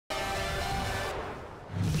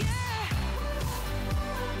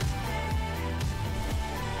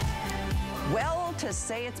to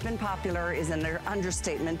say it's been popular is an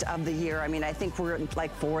understatement of the year. I mean, I think we're at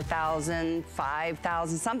like 4,000,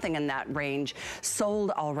 5,000, something in that range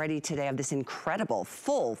sold already today of this incredible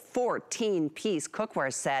full 14-piece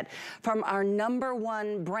cookware set from our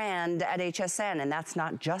 #1 brand at HSN. And that's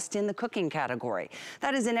not just in the cooking category.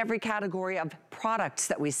 That is in every category of products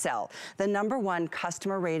that we sell. The #1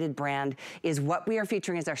 customer rated brand is what we are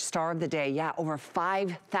featuring as our star of the day. Yeah, over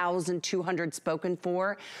 5,200 spoken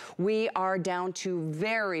for. We are down to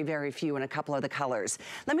very, very few in a couple of the colors.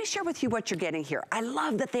 Let me share with you what you're getting here. I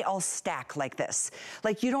love that they all stack like this.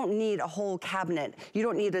 Like, you don't need a whole cabinet. You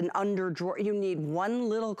don't need an under drawer. You need one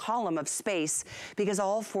little column of space because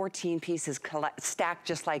all 14 pieces stack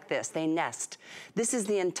just like this. They nest. This is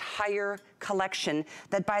the entire collection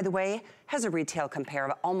that, by the way, has a retail compare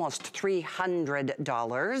of almost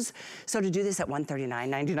 $300. So to do this at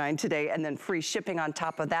 $139.99 today and then free shipping on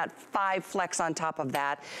top of that, 5 flex on top of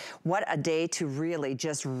that, what a day to really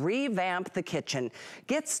just revamp the kitchen.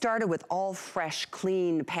 Get started with all fresh,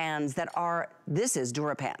 clean pans that are, this is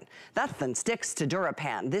DuraPan. Nothing sticks to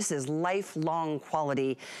DuraPan. This is lifelong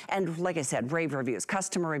quality. And like I said, rave reviews,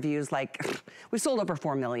 customer reviews, like we sold over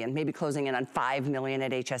 4 million, maybe closing in on 5 million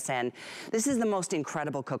at HSN. This is the most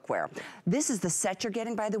incredible cookware. This is the set you're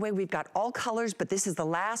getting, by the way. We've got all colors, but this is the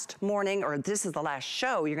last morning, or this is the last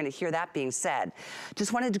show. You're gonna hear that being said.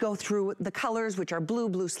 Just wanted to go through the colors, which are blue,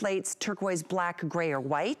 blue slates, turquoise, black, gray, or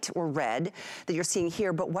white, or red that you're seeing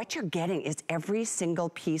here. But what you're getting is every single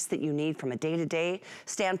piece that you need from a day-to-day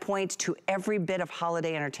standpoint to every bit of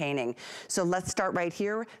holiday entertaining. So let's start right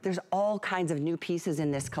here. There's all kinds of new pieces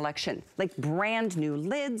in this collection, like brand new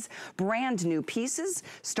lids, brand new pieces,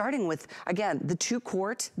 starting with, again, the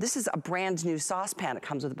 2-quart. This is a brand new saucepan. It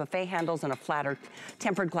comes with buffet handles and a flatter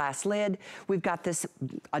tempered glass lid. We've got this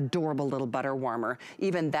adorable little butter warmer.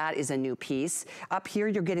 Even that is a new piece. Up here,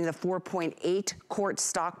 you're getting the 4.8-quart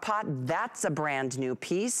stock pot. That's a brand new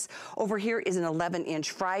piece. Over here is an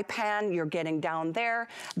 11-inch fry pan. You're getting down there.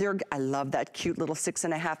 I love that cute little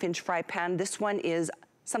 6.5-inch fry pan. This one is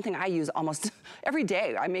something I use almost every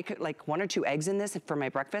day. I make like 1 or 2 eggs in this for my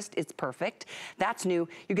breakfast. It's perfect. That's new.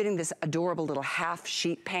 You're getting this adorable little half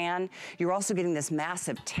sheet pan. You're also getting this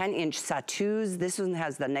massive 10-inch Sauteuse. This one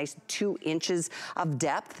has the nice 2 inches of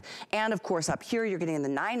depth. And of course up here, you're getting the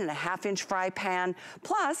 9.5-inch fry pan.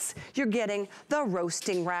 Plus, you're getting the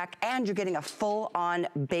roasting rack and you're getting a full-on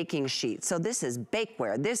baking sheet. So this is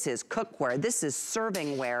bakeware, this is cookware, this is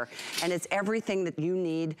servingware, and it's everything that you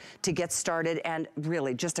need to get started and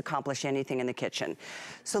really just accomplish anything in the kitchen.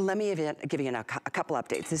 So let me give you a couple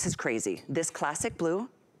updates. This is crazy. This classic blue,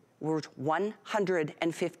 we're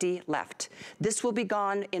 150 left. This will be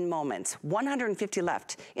gone in moments. 150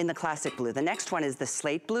 left in the classic blue. The next one is the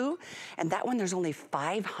slate blue, and that one there's only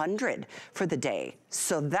 500 for the day.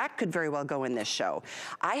 So that could very well go in this show.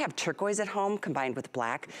 I have turquoise at home combined with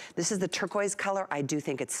black. This is the turquoise color. I do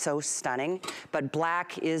think it's so stunning, but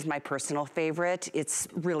black is my personal favorite. It's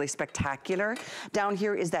really spectacular. Down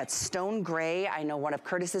here is that stone gray. I know one of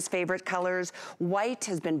Curtis's favorite colors. White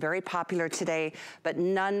has been very popular today, but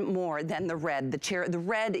none more than the red. The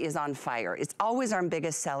red is on fire. It's always our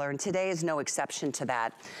biggest seller, and today is no exception to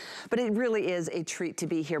that. But it really is a treat to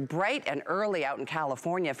be here bright and early out in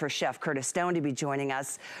California for Chef Curtis Stone to be joining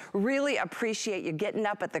us. Really appreciate you getting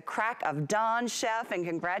up at the crack of dawn, Chef, and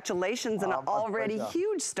congratulations on an already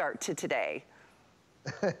huge start to today.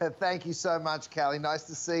 Thank you so much, Callie. Nice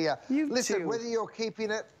to see you. Listen, whether you're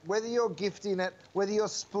keeping it, whether you're gifting it, whether you're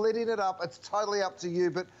splitting it up, it's totally up to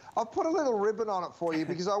you. But I've put a little ribbon on it for you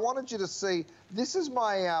because I wanted you to see. This is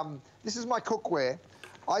my cookware.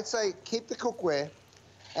 I'd say keep the cookware,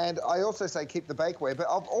 and I also say keep the bakeware. But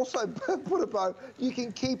I've also put a bow. You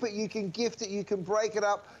can keep it, you can gift it, you can break it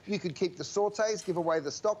up, you can keep the sautés, give away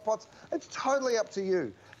the stock pots. It's totally up to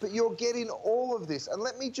you. But you're getting all of this. And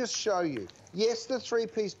let me just show you. Yes, the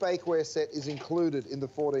 3-piece bakeware set is included in the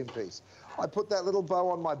 14-piece. I put that little bow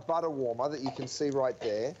on my butter warmer that you can see right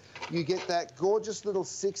there. You get that gorgeous little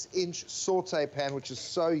 6-inch saute pan, which is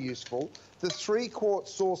so useful. The 3-quart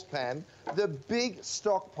saucepan, the big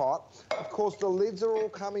stock pot. Of course, the lids are all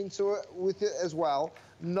coming to it with it as well.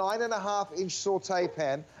 9.5-inch saute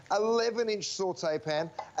pan, 11-inch saute pan,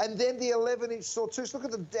 and then the 11-inch Sauteuse. Look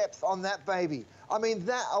at the depth on that baby. I mean,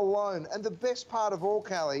 that alone. And the best part of all,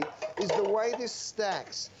 Callie, is the way this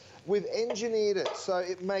stacks. We've engineered it so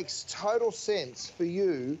it makes total sense for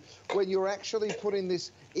you when you're actually putting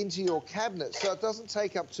this into your cabinet so it doesn't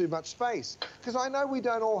take up too much space. Because I know we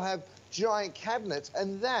don't all have giant cabinets,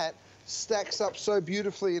 and that stacks up so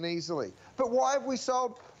beautifully and easily. But why have we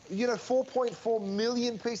sold you know, 4.4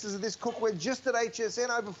 million pieces of this cookware just at HSN,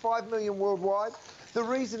 over 5 million worldwide. The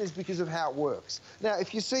reason is because of how it works. Now,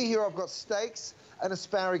 if you see here, I've got steaks and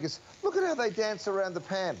asparagus. Look at how they dance around the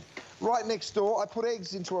pan. Right next door, I put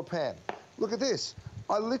eggs into a pan. Look at this.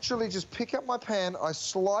 I literally just pick up my pan, I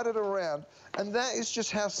slide it around, and that is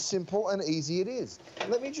just how simple and easy it is.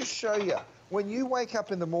 Let me just show you. When you wake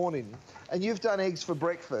up in the morning and you've done eggs for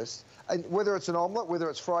breakfast, and whether it's an omelette, whether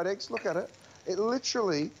it's fried eggs, look at it. It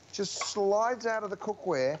literally just slides out of the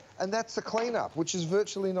cookware, and that's the cleanup, which is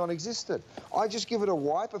virtually non-existent. I just give it a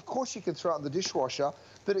wipe. Of course, you can throw it in the dishwasher,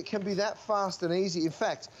 but it can be that fast and easy. In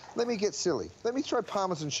fact, let me get silly. Let me throw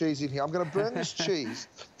Parmesan cheese in here. I'm going to burn this cheese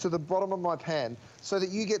to the bottom of my pan so that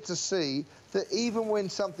you get to see that even when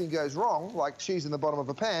something goes wrong, like cheese in the bottom of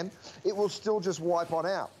a pan, it will still just wipe on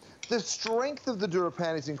out. The strength of the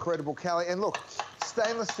DuraPan is incredible, Callie. And look,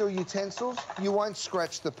 stainless steel utensils, you won't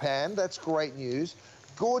scratch the pan. That's great news.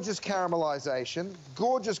 Gorgeous caramelization,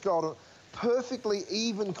 gorgeous golden, perfectly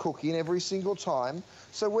even cooking every single time.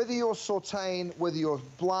 So whether you're sauteing, whether you're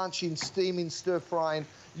blanching, steaming, stir-frying,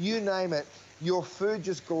 you name it, your food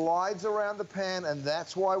just glides around the pan, and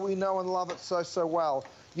that's why we know and love it so well.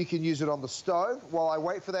 You can use it on the stove. While I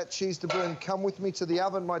wait for that cheese to burn, come with me to the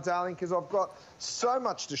oven, my darling, because I've got so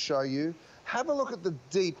much to show you. Have a look at the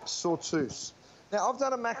deep Sauteuse. Now, I've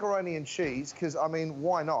done a macaroni and cheese because, I mean,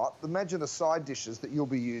 why not? Imagine the side dishes that you'll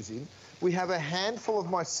be using. We have a handful of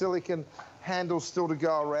my silicone handles still to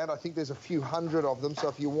go around. I think there's a few hundred of them, so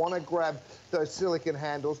if you want to grab those silicone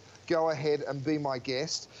handles, go ahead and be my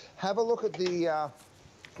guest. Have a look at the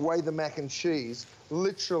way the mac and cheese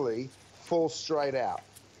literally falls straight out.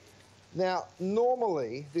 Now,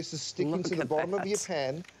 normally, this is sticking to the bottom of your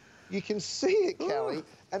pan. You can see it, Callie.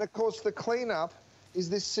 And, of course, the cleanup is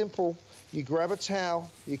this simple. You grab a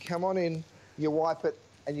towel, you come on in, you wipe it,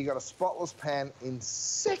 and you got a spotless pan in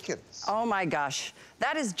seconds. Oh, my gosh.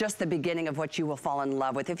 That is just the beginning of what you will fall in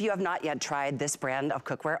love with. If you have not yet tried this brand of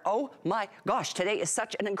cookware, oh my gosh, today is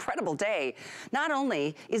such an incredible day. Not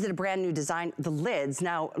only is it a brand new design, the lids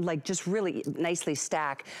now like just really nicely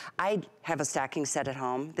stack. I have a stacking set at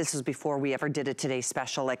home. This was before we ever did a Today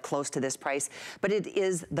Special, like close to this price, but it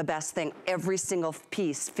is the best thing. Every single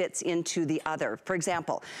piece fits into the other. For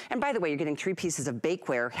example, and by the way, you're getting 3 pieces of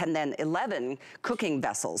bakeware and then 11 cooking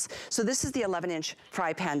vessels. So this is the 11-inch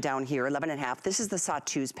fry pan down here, 11.5. This is the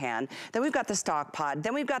Sauteuse pan. Then we've got the stock pot.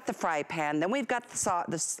 Then we've got the fry pan. Then we've got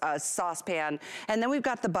the saucepan. And then we've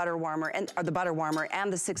got the butter warmer and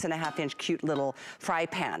the 6.5-inch cute little fry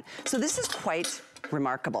pan. So this is quite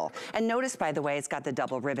remarkable. And notice, by the way, it's got the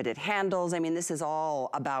double riveted handles. I mean, this is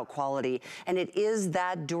all about quality. And it is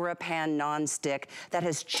that DuraPan Nonstick that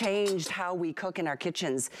has changed how we cook in our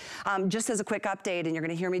kitchens. Just as a quick update, and you're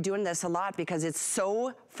gonna hear me doing this a lot because it's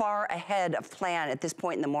so far ahead of plan at this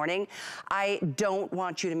point in the morning, I don't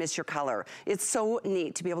want you to miss your color. It's so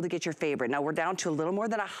neat to be able to get your favorite. Now we're down to a little more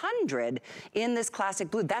than 100 in this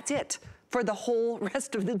classic blue. That's it for the whole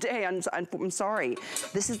rest of the day. I'm sorry.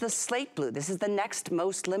 This is the slate blue. This is the next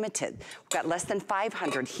most limited. We've got less than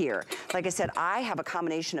 500 here. Like I said, I have a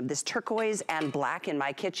combination of this turquoise and black in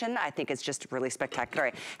my kitchen. I think it's just really spectacular.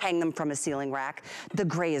 I hang them from a ceiling rack. The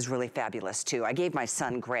gray is really fabulous too. I gave my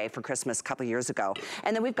son gray for Christmas a couple years ago.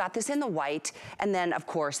 And then we've got this in the white, and then of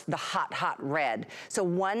course the hot, hot red. So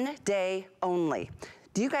one day only.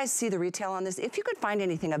 Do you guys see the retail on this? If you could find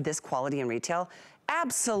anything of this quality in retail,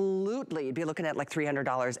 absolutely, you'd be looking at like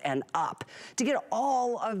 $300 and up to get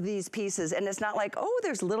all of these pieces. And it's not like, oh,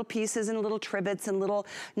 there's little pieces and little trivets and little,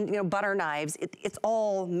 butter knives. It's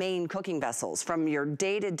all main cooking vessels from your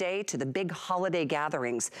day-to-day to the big holiday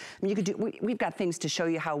gatherings. I mean, you could do, we've got things to show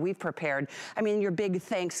you how we've prepared. I mean, your big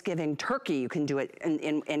Thanksgiving turkey, you can do it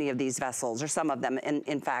in any of these vessels, or some of them,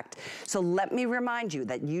 in fact. So let me remind you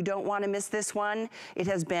that you don't want to miss this one. It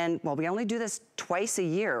has been, well, we only do this twice a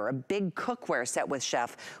year, a big cookware set with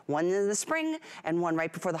Chef, one in the spring and one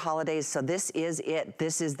right before the holidays. So this is it.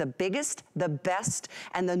 This is the biggest, the best,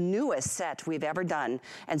 and the newest set we've ever done.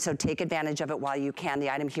 And so take advantage of it while you can.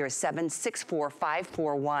 The item here is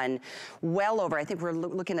 764541. Well over, I think we're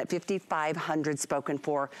looking at 5,500 spoken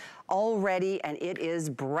for already, and it is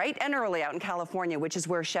bright and early out in California, which is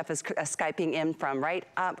where Chef is Skyping in from, right?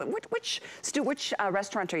 Which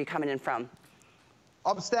restaurant are you coming in from?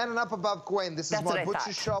 I'm standing up above Gwen. This is my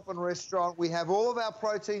butcher shop and restaurant. We have all of our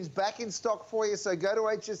proteins back in stock for you, so go to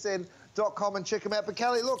hsn.com and check them out. But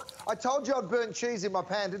Kelly, look, I told you I'd burn cheese in my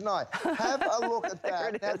pan, didn't I? Have a look at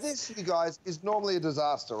that. Now, this, you guys, is normally a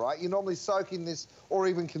disaster, right? You're normally soaking this or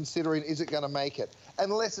even considering, is it going to make it?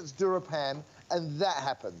 Unless it's DuraPan and that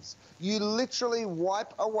happens. You literally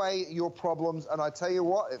wipe away your problems, and I tell you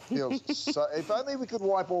what, it feels so... If only we could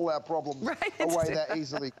wipe all our problems away that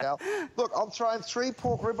easily, Cal. Look, I'm trying 3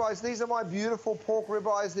 pork ribeyes. These are my beautiful pork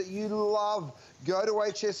ribeyes that you love. Go to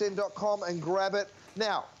hsn.com and grab it.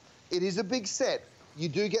 Now, it is a big set. You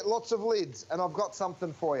do get lots of lids, and I've got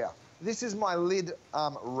something for you. This is my lid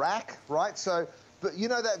rack, right? So, but you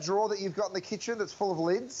know that drawer that you've got in the kitchen that's full of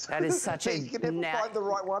lids? That is such a... You can never find the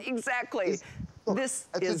right one. Exactly. Look, this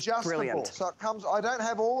it's is adjustable. Brilliant. So it comes, I don't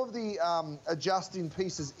have all of the adjusting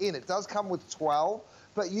pieces in. It does come with 12,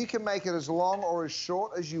 but you can make it as long or as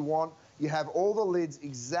short as you want. You have all the lids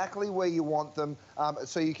exactly where you want them,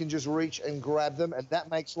 so you can just reach and grab them, and that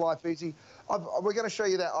makes life easy. We're going to show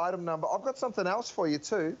you that item number. I've got something else for you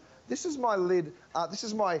too. This is my lid, this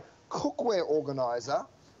is my cookware organizer.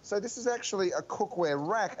 So this is actually a cookware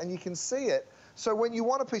rack, and you can see it. So when you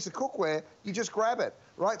want a piece of cookware, you just grab it,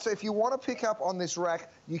 right? So if you want to pick up on this rack,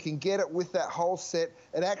 you can get it with that whole set.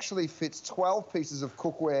 It actually fits 12 pieces of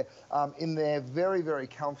cookware in there very, very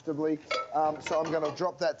comfortably. So I'm going to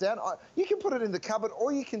drop that down. You can put it in the cupboard,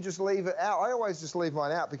 or you can just leave it out. I always just leave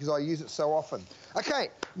mine out because I use it so often. Okay,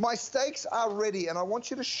 my steaks are ready, and I want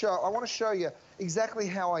to show you exactly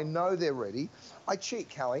how I know they're ready. I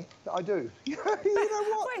cheat, Callie. I do. You know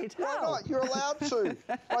what? Wait, why how? not? You're allowed to.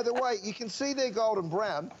 By the way, you can see they're golden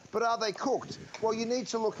brown, but are they cooked? Well, you need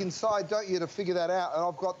to look inside, don't you, to figure that out, and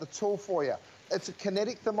I've got the tool for you. It's a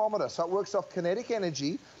kinetic thermometer, so it works off kinetic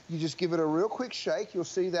energy. You just give it a real quick shake. You'll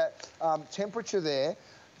see that temperature there.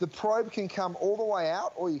 The probe can come all the way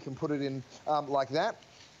out, or you can put it in like that.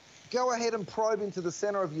 Go ahead and probe into the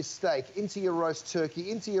center of your steak, into your roast turkey,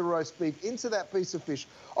 into your roast beef, into that piece of fish.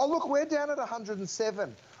 Oh, look, we're down at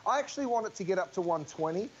 107. I actually want it to get up to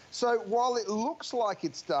 120. So while it looks like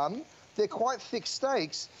it's done, they're quite thick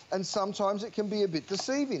steaks, and sometimes it can be a bit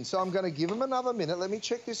deceiving. So I'm going to give them another minute. Let me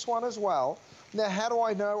check this one as well. Now, how do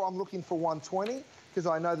I know I'm looking for 120? Because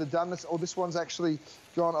I know the doneness, or this one's actually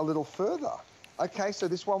gone a little further. Okay, so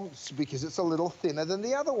this one, because it's a little thinner than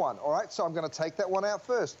the other one, all right? So I'm going to take that one out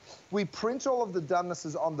first. We print all of the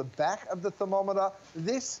donenesses on the back of the thermometer.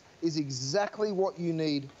 This is exactly what you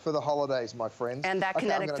need for the holidays, my friends. And that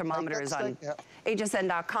kinetic thermometer is on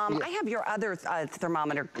hsn.com. Yeah. I have your other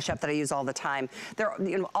thermometer, Chef, that I use all the time. They're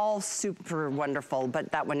all super wonderful,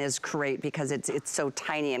 but that one is great because it's so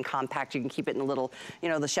tiny and compact. You can keep it in a little,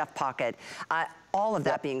 the chef pocket. All of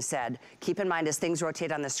that being said, keep in mind as things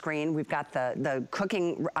rotate on the screen, we've got the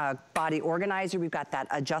cooking body organizer, we've got that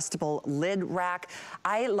adjustable lid rack.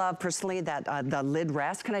 I love personally that the lid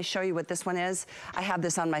rest. Can I show you what this one is? I have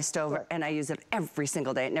this on my stove and I use it every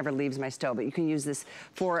single day. It never leaves my stove, but you can use this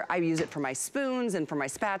I use it for my spoons and for my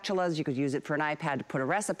spatulas. You could use it for an iPad to put a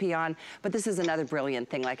recipe on, but this is another brilliant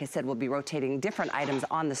thing. Like I said, we'll be rotating different items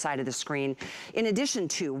on the side of the screen. In addition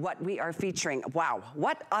to what we are featuring, wow,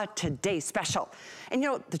 what a today special. And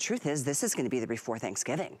the truth is, this is gonna be the before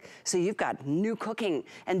Thanksgiving. So you've got new cooking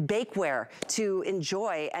and bakeware to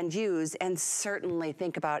enjoy and use, and certainly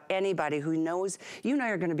think about anybody who knows,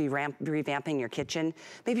 you're gonna be revamping your kitchen.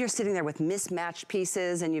 Maybe you're sitting there with mismatched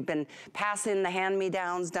pieces and you've been passing the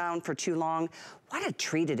hand-me-downs down for too long. What a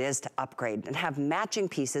treat it is to upgrade and have matching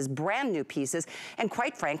pieces, brand new pieces, and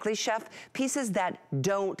quite frankly, Chef, pieces that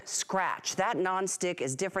don't scratch. That nonstick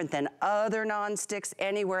is different than other nonsticks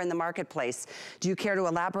anywhere in the marketplace. Do you care to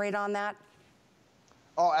elaborate on that?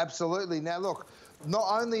 Oh, absolutely. Now look, not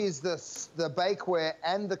only is the bakeware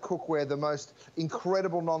and the cookware the most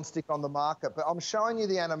incredible nonstick on the market, but I'm showing you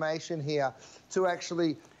the animation here to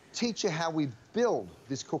actually teach you how we build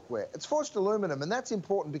this cookware. It's forged aluminum, and that's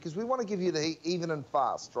important because we want to give you the heat even and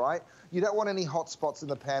fast, right? You don't want any hot spots in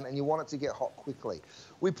the pan, and you want it to get hot quickly.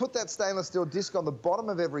 We put that stainless steel disc on the bottom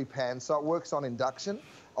of every pan so it works on induction,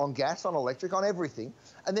 on gas, on electric, on everything.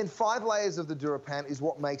 And then 5 layers of the DuraPan is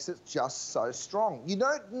what makes it just so strong. You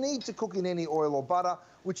don't need to cook in any oil or butter,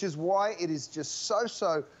 which is why it is just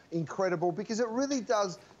so incredible, because it really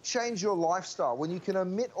does change your lifestyle. When you can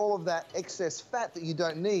omit all of that excess fat that you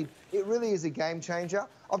don't need, it really is a game changer.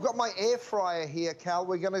 I've got my air fryer here, Cal.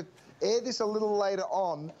 We're going to air this a little later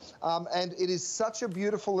on, and it is such a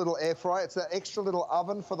beautiful little air fryer. It's that extra little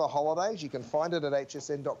oven for the holidays. You can find it at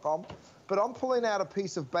hsn.com. But I'm pulling out a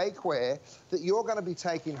piece of bakeware that you're going to be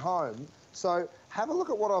taking home. So have a look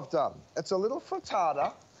at what I've done. It's a little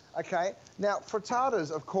frittata, okay? Now, frittatas,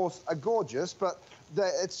 of course, are gorgeous, but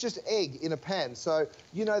it's just egg in a pan, so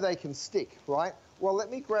they can stick, right? Well, let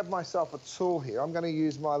me grab myself a tool here. I'm going to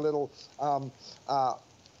use my little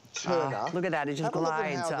turner. Look at that, it just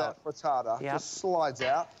glides how out. That frittata just slides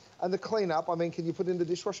out. And the cleanup, I mean, can you put it in the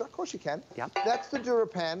dishwasher? Of course you can. Yep. That's the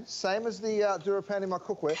DuraPan, same as the DuraPan in my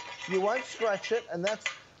cookware. You won't scratch it, and that's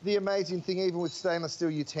the amazing thing, even with stainless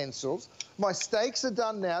steel utensils. My steaks are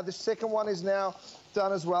done now. The second one is now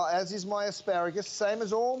done as well, as is my asparagus. Same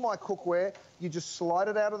as all my cookware. You just slide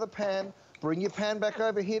it out of the pan, bring your pan back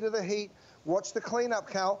over here to the heat. Watch the cleanup,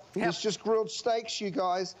 Cal. Yep. It's just grilled steaks, you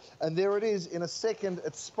guys. And there it is in a second.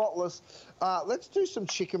 It's spotless. Let's do some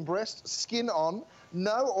chicken breast, skin on,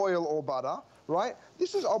 no oil or butter, right?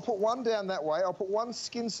 This is, I'll put one down that way. I'll put one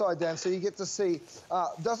skin side down so you get to see.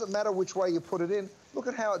 Doesn't matter which way you put it in. Look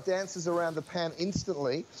at how it dances around the pan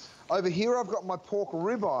instantly. Over here, I've got my pork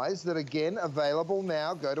ribeyes that, again, available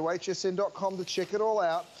now. Go to hsn.com to check it all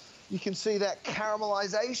out. You can see that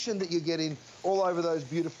caramelization that you're getting all over those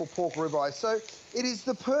beautiful pork ribeyes. So it is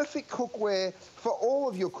the perfect cookware for all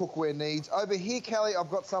of your cookware needs. Over here, Callie, I've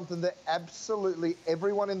got something that absolutely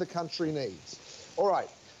everyone in the country needs. All right,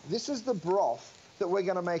 this is the broth that we're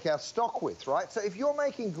going to make our stock with, right? So if you're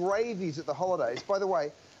making gravies at the holidays, by the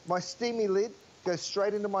way, my steamy lid goes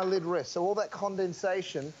straight into my lid rest. So all that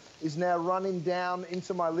condensation is now running down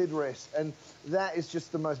into my lid rest. And that is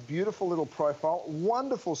just the most beautiful little profile.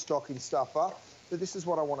 Wonderful stocking stuffer. But this is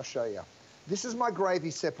what I want to show you. This is my gravy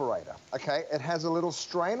separator, okay? It has a little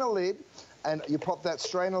strainer lid, and you pop that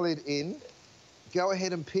strainer lid in. Go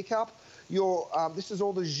ahead and pick up your, this is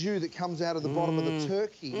all the jus that comes out of the bottom of the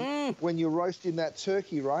turkey when you're roasting that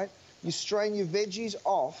turkey, right? You strain your veggies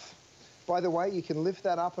off. By the way, you can lift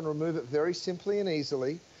that up and remove it very simply and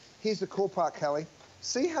easily. Here's the cool part, Callie.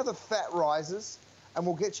 See how the fat rises? And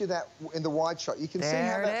we'll get you that in the wide shot. You can see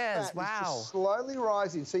how that fat is just slowly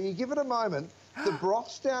rising. So you give it a moment. The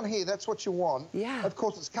broth's down here. That's what you want. Yeah. Of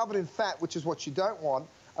course, it's covered in fat, which is what you don't want.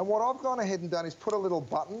 And what I've gone ahead and done is put a little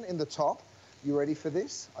button in the top. You ready for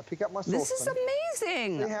this? I pick up my saucepan. This is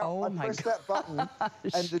amazing. See how I press that button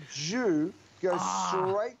and the jus goes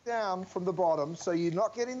straight down from the bottom. So you're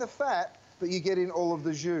not getting the fat, but you're getting all of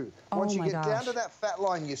the jus. Once you get down to that fat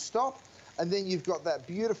line, you stop. And then you've got that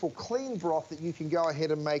beautiful clean broth that you can go ahead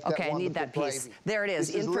and make that wonderful I need that piece. gravy. There it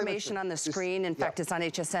is. Information on the screen. In fact, it's on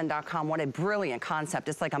hsn.com. What a brilliant concept.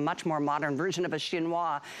 It's like a much more modern version of a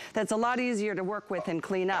chinois that's a lot easier to work with and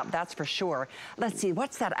clean up, that's for sure. Let's see,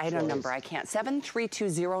 what's that item number? I can't.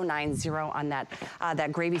 732090 on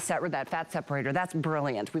that gravy set or that fat separator. That's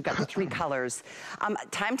brilliant. We've got the 3 colors.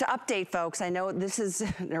 Time to update, folks. I know this is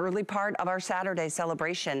an early part of our Saturday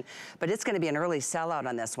celebration, but it's going to be an early sellout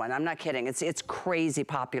on this one. I'm not kidding. It's crazy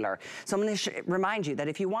popular. So I'm going to remind you that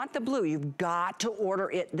if you want the blue, you've got to order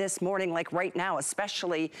it this morning, like right now,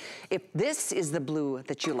 especially if this is the blue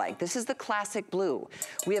that you like. This is the classic blue.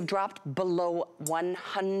 We have dropped below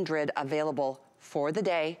 100 available for the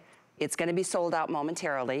day. It's going to be sold out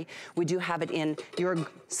momentarily. We do have it in your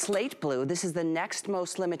slate blue. This is the next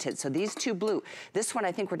most limited. So these 2 blue. This one,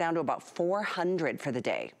 I think we're down to about 400 for the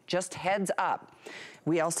day. Just heads up.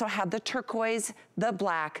 We also have the turquoise, the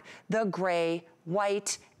black, the gray,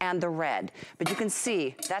 white, and the red. But you can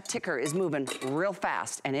see that ticker is moving real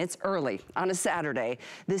fast, and it's early on a Saturday.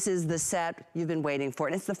 This is the set you've been waiting for,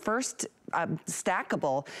 and it's the first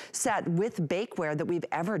stackable set with bakeware that we've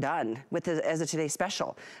ever done with as a Today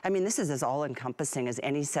Special. I mean, this is as all-encompassing as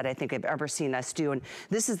any set I think I've ever seen us do, and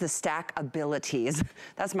this is the stackabilities.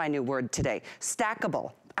 That's my new word today,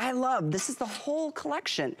 stackable. I love, this is the whole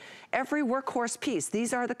collection. Every workhorse piece.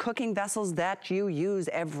 These are the cooking vessels that you use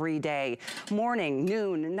every day. Morning,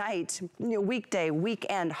 noon, night, weekday,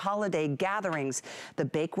 weekend, holiday gatherings. The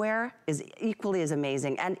bakeware is equally as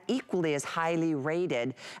amazing and equally as highly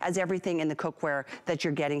rated as everything in the cookware that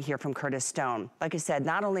you're getting here from Curtis Stone. Like I said,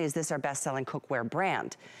 not only is this our best-selling cookware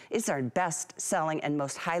brand, it's our best-selling and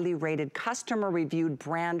most highly rated customer-reviewed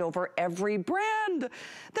brand over every brand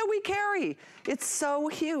that we carry. It's so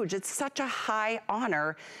huge. It's such a high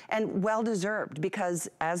honor and well-deserved because,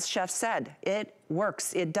 as Chef said, it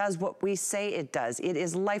works. It does what we say it does. It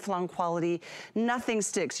is lifelong quality. Nothing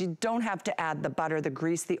sticks. You don't have to add the butter, the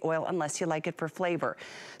grease, the oil, unless you like it for flavor.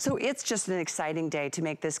 So it's just an exciting day to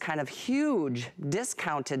make this kind of huge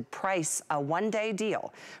discounted price a one-day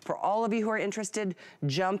deal. For all of you who are interested,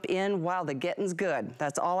 jump in while the getting's good.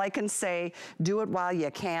 That's all I can say. Do it while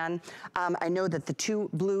you can. I know that the 2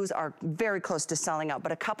 blues are very close to selling out,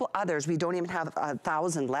 but a couple others, we don't even have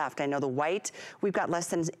 1,000 left. I know the white, we've got less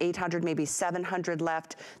than 800, maybe 700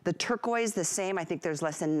 left. The turquoise, the same. I think there's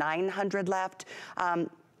less than 900 left.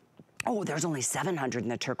 Oh, there's only 700 in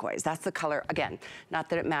the turquoise. That's the color, again, not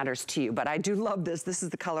that it matters to you, but I do love this. This is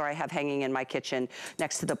the color I have hanging in my kitchen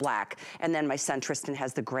next to the black. And then my son Tristan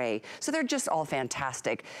has the gray. So they're just all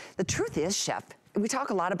fantastic. The truth is, Chef, we talk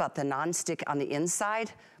a lot about the non-stick on the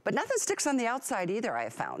inside, but nothing sticks on the outside either, I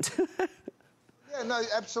have found. Yeah, no,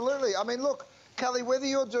 absolutely. I mean, look, Kelly, whether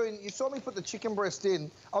you're doing, you saw me put the chicken breast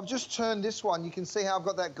in, I've just turned this one. You can see how I've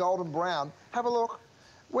got that golden brown. Have a look.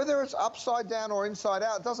 Whether it's upside down or inside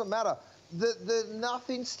out, it doesn't matter.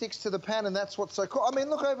 Nothing sticks to the pan, and that's what's so cool. I mean,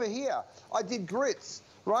 look over here. I did grits,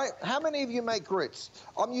 right? How many of you make grits?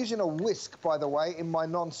 I'm using a whisk, by the way, in my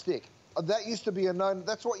non-stick. That used to be a known,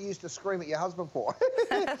 that's what you used to scream at your husband for.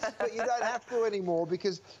 But you don't have to anymore,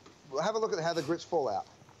 because have a look at how the grits fall out.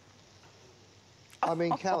 I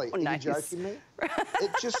mean, Kelly, are you joking me?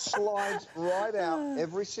 It just slides right out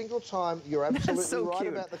every single time. You're absolutely so right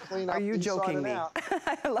about the cleanup. Are you joking me?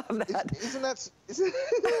 I love that. Isn't that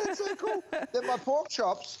so cool? Then my pork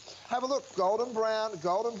chops, have a look, golden brown,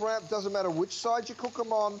 doesn't matter which side you cook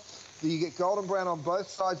them on. You get golden brown on both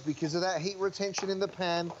sides because of that heat retention in the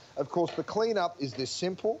pan. Of course, the cleanup is this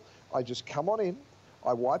simple. I just come on in,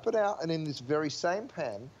 I wipe it out, and in this very same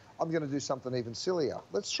pan, I'm going to do something even sillier.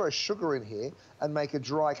 Let's throw sugar in here and make a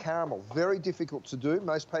dry caramel. Very difficult to do.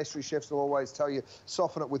 Most pastry chefs will always tell you,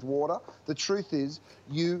 soften it with water. The truth is,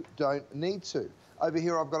 you don't need to. Over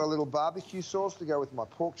here, I've got a little barbecue sauce to go with my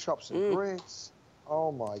pork chops and grits.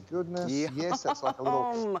 Oh, my goodness. Yeah. Yes, that's like a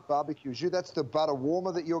little barbecue jus. That's the butter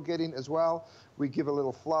warmer that you're getting as well. We give a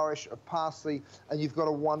little flourish of parsley, and you've got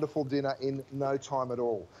a wonderful dinner in no time at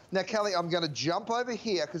all. Now, Kelly, I'm going to jump over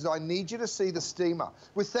here because I need you to see the steamer.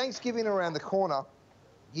 With Thanksgiving around the corner,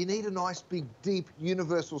 you need a nice, big, deep,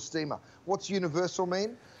 universal steamer. What's universal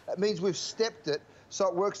mean? It means we've stepped it so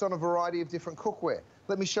it works on a variety of different cookware.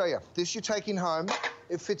 Let me show you. This you're taking home.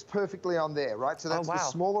 It fits perfectly on there, right? So that's the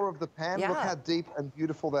smaller of the pan. Yeah. Look how deep and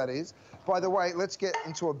beautiful that is. By the way, let's get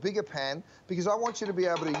into a bigger pan because I want you to be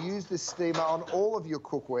able to use this steamer on all of your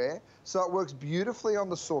cookware. So it works beautifully on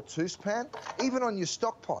the Sauteuse pan, even on your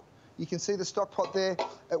stock pot. You can see the stock pot there.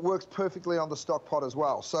 It works perfectly on the stock pot as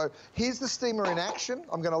well. So here's the steamer in action.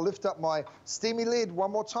 I'm going to lift up my steamy lid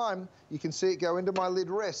one more time. You can see it go into my lid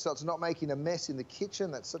rest, so it's not making a mess in the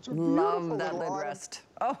kitchen. That's such a beautiful love that lid item. rest.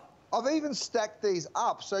 Oh. I've even stacked these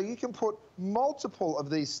up so you can put multiple of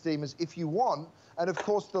these steamers if you want. And of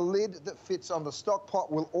course, the lid that fits on the stock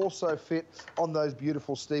pot will also fit on those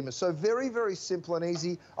beautiful steamers. So very, very simple and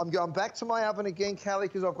easy. I'm going back to my oven again, Callie,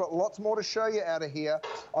 because I've got lots more to show you out of here.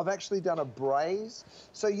 I've actually done a braise.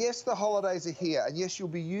 So yes, the holidays are here. And yes, you'll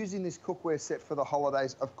be using this cookware set for the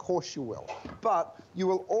holidays. Of course you will. But you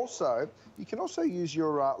will also, you can also use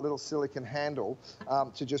your little silicone handle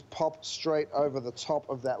to just pop straight over the top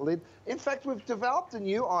of that lid. In fact, we've developed a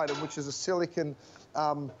new item, which is a silicone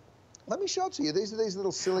let me show it to you. These are these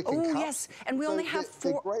little silicone cups. Oh, yes. And we only have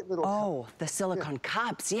 4. They're great little cups. The silicone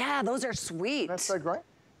cups. Yeah, those are sweet. That's so great.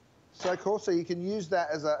 So cool. So you can use that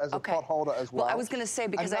as a pot holder as well. Well, I was going to say,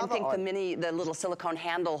 because I think the little silicone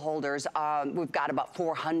handle holders, we've got about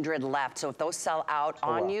 400 left. So if those sell out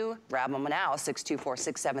on you, grab them now,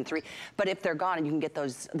 624-673. But if they're gone and you can get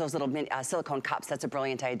those little mini, silicone cups, that's a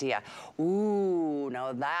brilliant idea. Ooh,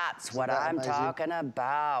 no, that's what I'm talking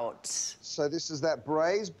about. So this is that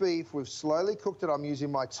braised beef. We've slowly cooked it. I'm using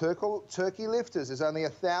my turkey lifters. There's only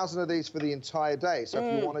 1,000 of these for the entire day. So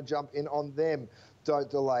if you want to jump in on them,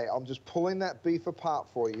 don't delay. I'm just pulling that beef apart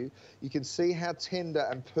for you. You can see how tender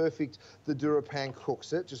and perfect the DuraPan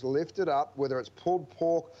cooks it. Just lift it up, whether it's pulled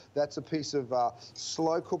pork, that's a piece of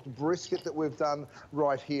slow-cooked brisket that we've done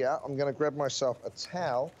right here. I'm going to grab myself a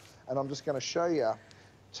towel, and I'm just going to show you.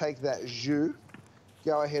 Take that jus,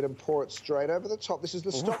 go ahead and pour it straight over the top. This is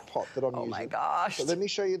the stock pot that I'm using. Oh, my gosh. But let me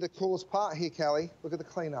show you the coolest part here, Callie. Look at the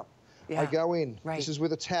cleanup. Yeah. I go in. Right. This is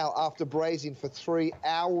with a towel after braising for 3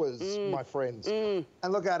 hours, my friends. And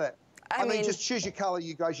look at it. I mean, just choose your color,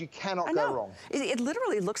 you guys. You cannot go wrong. It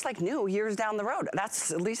literally looks like new years down the road.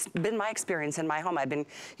 That's at least been my experience in my home. I've been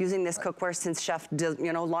using this cookware since Chef,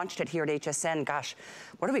 launched it here at HSN. Gosh,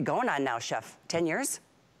 what are we going on now, Chef? 10 years?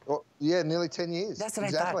 Well, yeah, nearly 10 years. That's what I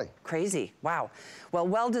thought. Crazy. Wow. Well,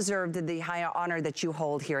 well-deserved the high honor that you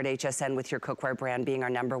hold here at HSN with your cookware brand being our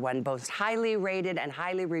 #1, most highly rated and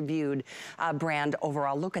highly reviewed brand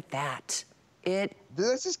overall. Look at that.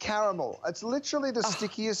 This is caramel. It's literally the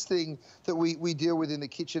stickiest thing that we deal with in the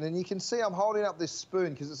kitchen. And you can see I'm holding up this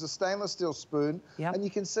spoon because it's a stainless steel spoon. Yep. And you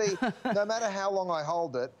can see no matter how long I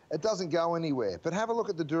hold it, it doesn't go anywhere. But have a look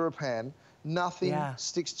at the DuraPan. Nothing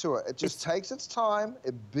sticks to it. It just takes its time.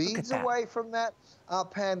 It beads away from that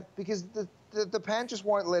pan because the pan just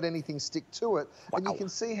won't let anything stick to it. Wow. And you can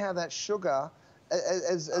see how that sugar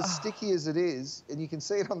as sticky as it is, and you can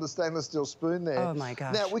see it on the stainless steel spoon there. Oh my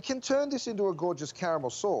gosh. Now, we can turn this into a gorgeous caramel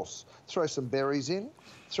sauce. Throw some berries in,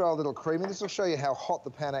 throw a little cream in. This will show you how hot the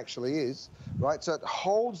pan actually is, right? So it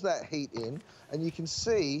holds that heat in, and you can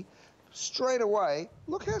see straight away,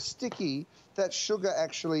 look how sticky that sugar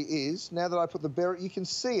actually is. Now that I put the berry, you can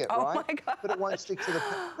see it, right? Oh my God. But it won't stick to the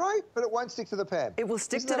pan, right? But it won't stick to the pan. It will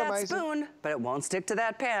stick to that spoon, but it won't stick to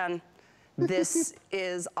that pan. This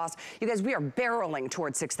is awesome. You guys, we are barreling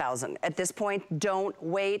towards 6,000. At this point, don't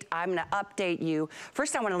wait. I'm gonna update you.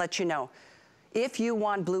 First, I wanna let you know, if you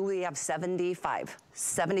want blue, we have 75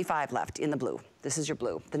 left in the blue. This is your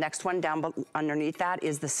blue. The next one down underneath that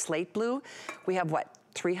is the slate blue. We have what,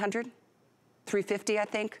 300? 350, I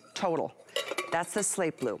think, total. That's the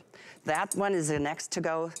slate blue. That one is the next to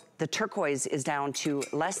go. The turquoise is down to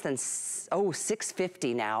less than,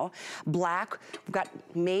 650 now. Black, we've got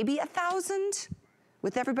maybe 1,000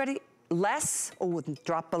 with everybody. Less,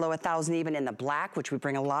 drop below 1,000 even in the black, which we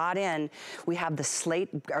bring a lot in. We have the slate,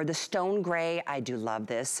 or the stone gray. I do love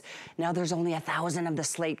this. Now there's only 1,000 of the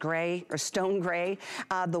slate gray, or stone gray.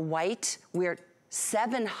 The white, we're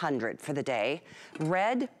 700 for the day.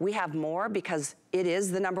 Red, we have more because it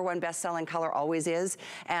is the #1 best-selling color, always is,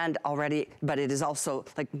 and already, but it is also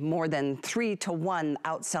like more than 3 to 1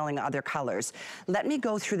 outselling other colors. Let me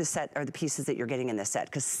go through the set, or the pieces that you're getting in this set,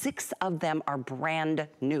 because 6 of them are brand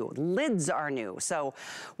new. Lids are new, so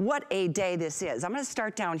what a day this is. I'm gonna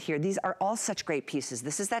start down here. These are all such great pieces.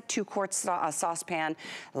 This is that 2-quart saucepan.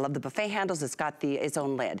 I love the buffet handles. It's got its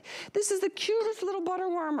own lid. This is the cutest little butter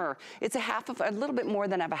warmer. It's a little bit more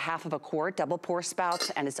than a half of a quart, double pour spouts,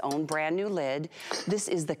 and its own brand new lid. This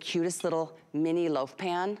is the cutest little mini loaf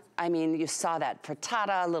pan. I mean, you saw that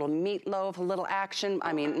frittata, a little meatloaf, a little action.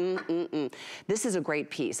 I mean, This is a great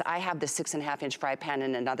piece. I have the 6.5-inch fry pan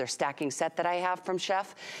in another stacking set that I have from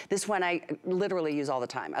Chef. This one I literally use all the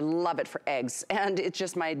time. I love it for eggs, and it's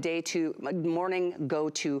just my morning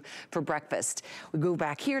go-to for breakfast. We go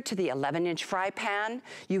back here to the 11-inch fry pan.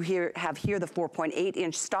 You have here the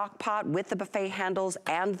 4.8-inch stock pot with the buffet handles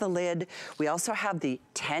and the lid. We also have the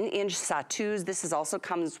 10-inch Sauteuse. This also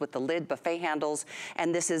comes with the lid, buffet handles,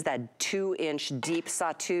 and this is that 2-inch deep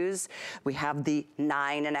Sauteuse. We have the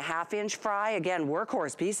 9.5-inch fry, again,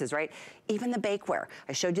 workhorse pieces, right? Even the bakeware.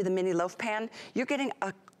 I showed you the mini loaf pan. You're getting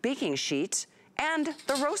a baking sheet and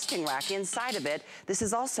the roasting rack inside of it. This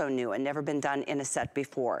is also new and never been done in a set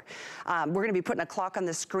before. We're gonna be putting a clock on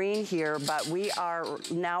the screen here, but we are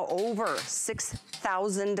now over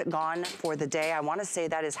 6,000 gone for the day. I wanna say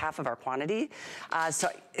that is half of our quantity. So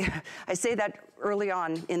I say that early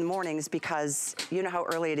on in the mornings because you know how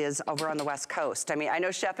early it is over on the West Coast. I mean, I know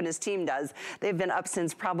Chef and his team does. They've been up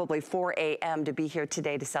since probably 4 a.m. to be here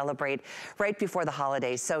today to celebrate right before the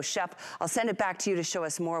holidays. So Chef, I'll send it back to you to show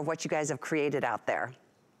us more of what you guys have created out there.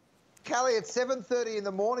 Callie, it's 7:30 in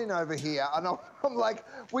the morning over here, and I'm like,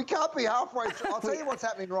 we can't be halfway through. I'll tell you what's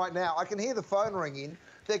happening right now. I can hear the phone ringing.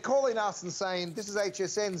 They're calling us and saying, this is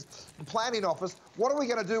HSN's planning office. What are we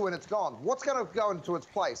going to do when it's gone? What's going to go into its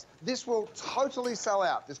place? This will totally sell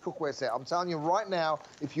out, this cookware set. I'm telling you right now,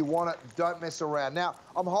 if you want it, don't mess around. Now,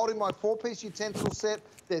 I'm holding my 4-piece utensil set.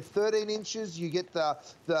 They're 13 inches. You get the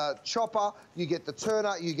chopper, you get the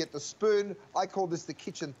turner, you get the spoon. I call this the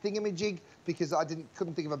kitchen thingamajig because I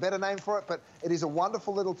couldn't think of a better name for it, but it is a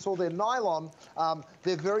wonderful little tool. They're nylon.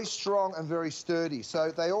 They're very strong and very sturdy.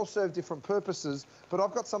 So they all serve different purposes, but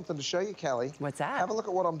I've got something to show you, Callie. What's that? Have a look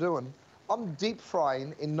at what I'm doing. I'm deep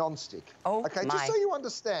frying in non-stick. Oh, okay, just so you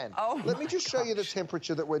understand. Oh, let me just show you the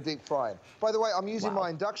temperature that we're deep frying. By the way, I'm using my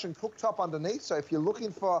induction cooktop underneath, so if you're looking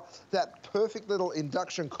for that perfect little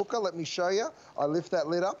induction cooker, let me show you. I lift that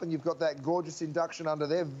lid up and you've got that gorgeous induction under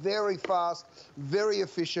there. Very fast, very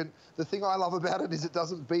efficient. The thing I love about it is it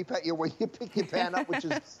doesn't beep at you when you pick your pan up, which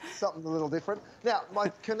is something a little different. Now, my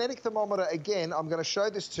kinetic thermometer, again, I'm going to show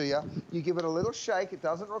this to you. You give it a little shake. It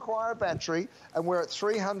doesn't require a battery, and we're at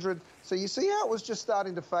 300. So you see how it was just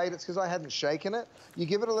starting to fade? It's because I hadn't shaken it. You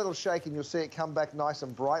give it a little shake and you'll see it come back nice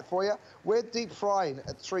and bright for you. We're deep frying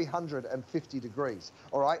at 350 degrees,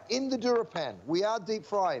 all right? In the DuraPan, we are deep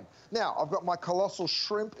frying. Now, I've got my colossal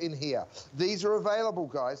shrimp in here. These are available,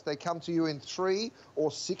 guys. They come to you in 3 or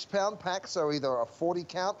 6-pound packs, so either a 40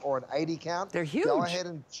 count or an 80 count. They're huge. Go ahead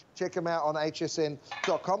and check them out on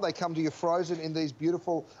hsn.com. They come to you frozen in these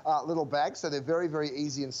beautiful little bags, so they're very, very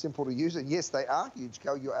easy and simple to use. And yes, they are huge,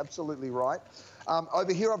 Cal. You're absolutely right.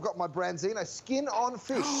 Over here, I've got my Branzino skin-on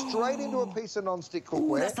fish straight into a piece of non-stick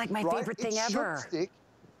cookware. Ooh, that's like my favorite thing ever. Stick.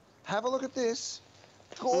 Have a look at this.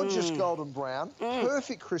 Gorgeous golden brown,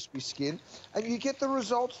 perfect crispy skin, and you get the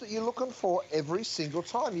results that you're looking for every single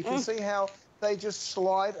time. You can see how they just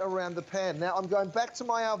slide around the pan. Now, I'm going back to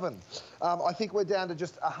my oven. I think we're down to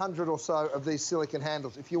just 100 or so of these silicone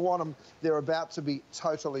handles. If you want them, they're about to be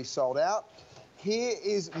totally sold out. Here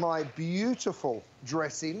is my beautiful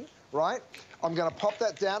dressing, right? I'm going to pop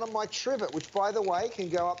that down on my trivet, which, by the way, can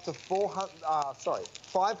go up to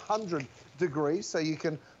 500 degrees, so you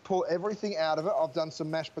can pull everything out of it. I've done some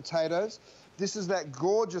mashed potatoes. This is that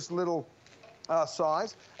gorgeous little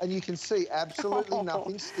size, and you can see absolutely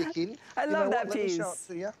nothing sticking. I love that Let piece. me show it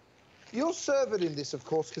to you. You'll serve it in this, of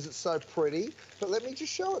course, because it's so pretty, but let me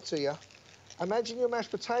just show it to you. Imagine your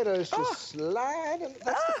mashed potatoes just slide, and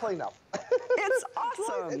that's the cleanup. It's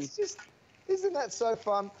awesome. Right? It's just, isn't that so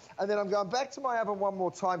fun? And then I'm going back to my oven one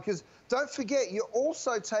more time, because don't forget, you're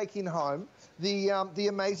also taking home the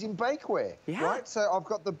amazing bakeware, right? So I've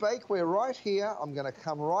got the bakeware right here. I'm going to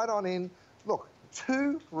come right on in. Look,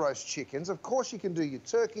 2 roast chickens. Of course, you can do your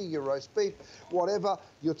turkey, your roast beef, whatever.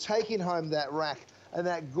 You're taking home that rack and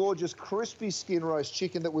that gorgeous crispy skin roast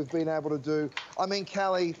chicken that we've been able to do. I mean,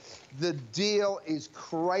 Callie, the deal is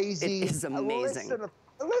crazy. It is amazing.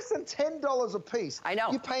 Less than $10 a piece. I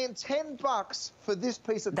know. You're paying $10 for this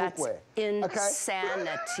piece of cookware. That's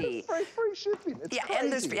insanity. Free shipping. It's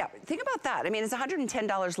crazy. And think about that. I mean, it's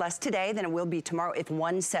 $110 less today than it will be tomorrow if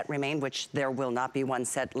one set remained, which there will not be one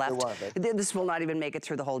set left. There won't be. This will not even make it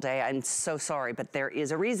through the whole day. I'm so sorry, but there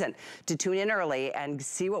is a reason to tune in early and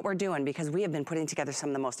see what we're doing, because we have been putting together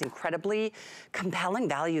some of the most incredibly compelling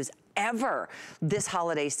values ever this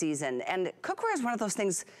holiday season. And cookware is one of those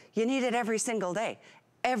things, you need it every single day.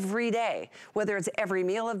 Every day, whether it's every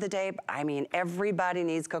meal of the day. I mean, everybody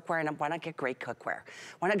needs cookware, and why not get great cookware?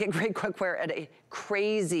 Why not get great cookware at a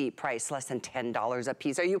crazy price, less than $10 a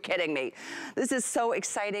piece? Are you kidding me? This is so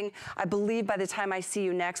exciting. I believe by the time I see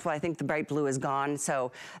you next, well, I think the bright blue is gone,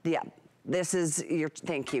 so yeah. This is your,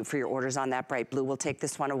 thank you for your orders on that bright blue. We'll take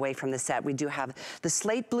this one away from the set. We do have the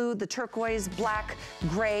slate blue, the turquoise, black,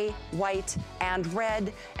 gray, white, and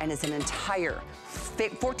red, and it's an entire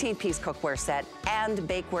 14-piece cookware set, and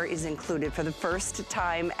bakeware is included for the first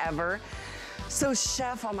time ever. So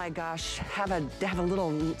chef, oh my gosh, have a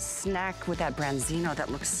little snack with that branzino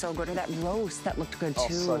that looks so good, or that roast that looked good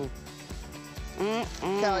too.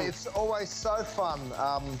 Callie, it's always so fun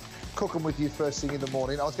cooking with you first thing in the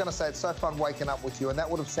morning. I was going to say it's so fun waking up with you, and that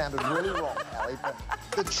would have sounded really wrong, Callie, but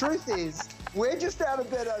the truth is, we're just out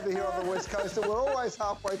of bed over here on the West Coast, and we're always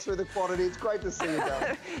halfway through the quantity. It's great to see you,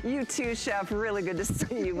 darling. You too, Chef. Really good to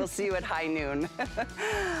see you. We'll see you at high noon.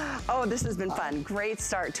 Oh, this has been fun. Great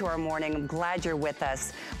start to our morning. I'm glad you're with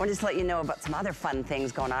us. I wanted to let you know about some other fun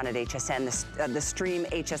things going on at HSN. The Stream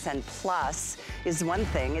HSN Plus is one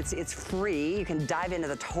thing. It's free. You can dive into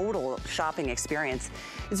the total shopping experience.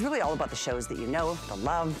 It's really all about the shows that you know, the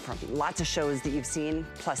love from lots of shows that you've seen,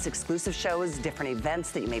 plus exclusive shows, different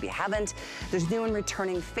events that you maybe haven't. There's new and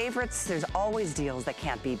returning favorites. There's always deals that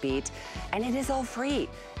can't be beat. And it is all free.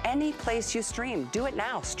 Any place you stream, do it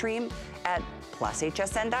now. Stream at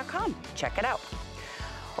plushsn.com. Check it out.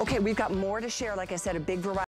 Okay, we've got more to share. Like I said, a big variety.